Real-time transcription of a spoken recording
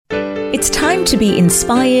It's time to be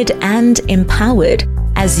inspired and empowered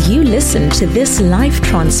as you listen to this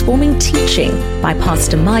life-transforming teaching by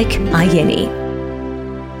Pastor Mike Ayeni.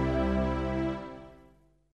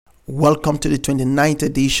 Welcome to the 29th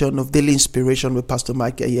edition of Daily Inspiration with Pastor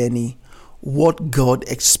Mike Ayeni. What God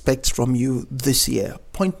expects from you this year.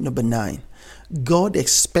 Point number 9. God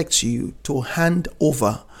expects you to hand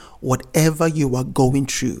over whatever you are going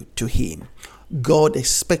through to Him. God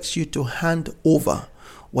expects you to hand over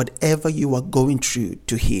whatever you are going through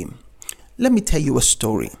to Him. Let me tell you a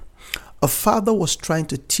story. A father was trying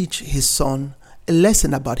to teach his son a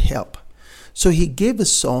lesson about help. So he gave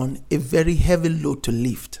his son a very heavy load to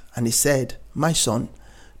lift. And he said, "My son,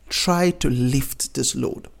 try to lift this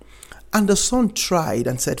load." And the son tried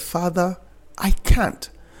and said, "Father, I can't."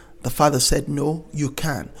 The father said, "No, you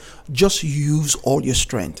can. Just use all your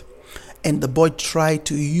strength." And the boy tried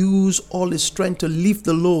to use all his strength to lift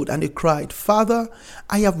the load, and he cried, "Father,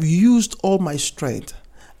 I have used all my strength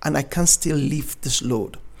and I can still lift this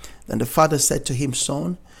load." Then the father said to him,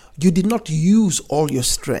 "Son, you did not use all your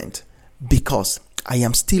strength because I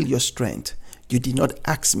am still your strength. You did not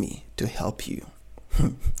ask me to help you."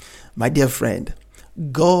 My dear friend,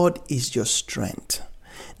 God is your strength.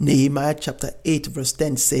 Nehemiah chapter 8 verse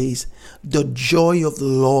 10 says, "The joy of the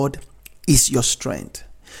Lord is your strength."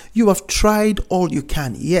 You have tried all you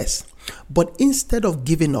can, yes, but instead of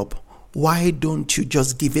giving up, why don't you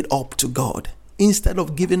just give it up to God? Instead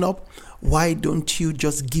of giving up, why don't you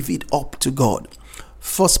just give it up to God?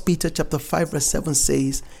 1 Peter chapter 5 verse 7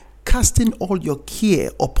 says, "Casting all your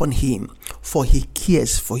care upon Him, for He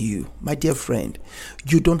cares for you." My dear friend,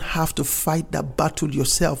 you don't have to fight that battle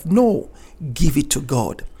yourself. No, give it to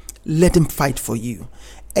God. Let Him fight for you.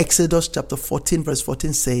 Exodus chapter 14 verse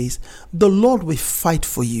 14 says, "The Lord will fight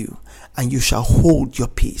for you, and you shall hold your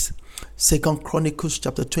peace." 2 Chronicles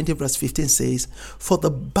chapter 20 verse 15 says, "For the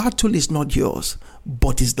battle is not yours,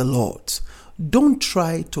 but is the Lord's." Don't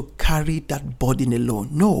try to carry that burden alone.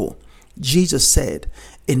 No. Jesus said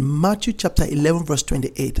in Matthew chapter 11 verse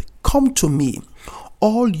 28, "Come to me,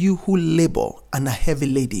 all you who labor and are heavy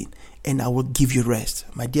laden, and I will give you rest."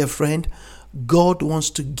 My dear friend, God wants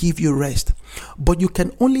to give you rest, but you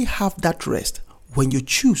can only have that rest when you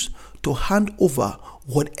choose to hand over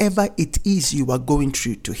whatever it is you are going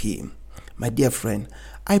through to Him. My dear friend,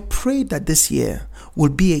 I pray that this year will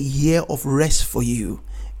be a year of rest for you.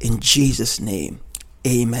 In Jesus' name,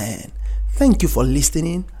 amen. Thank you for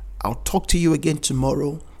listening. I'll talk to you again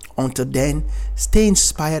tomorrow. Until then, stay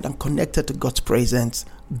inspired and connected to God's presence.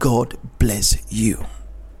 God bless you.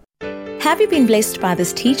 Have you been blessed by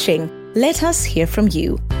this teaching? Let us hear from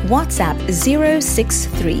you. WhatsApp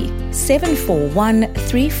 063 741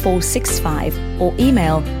 3465 or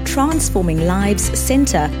email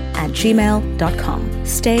transforminglivescenter@gmail.com.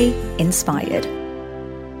 Stay inspired.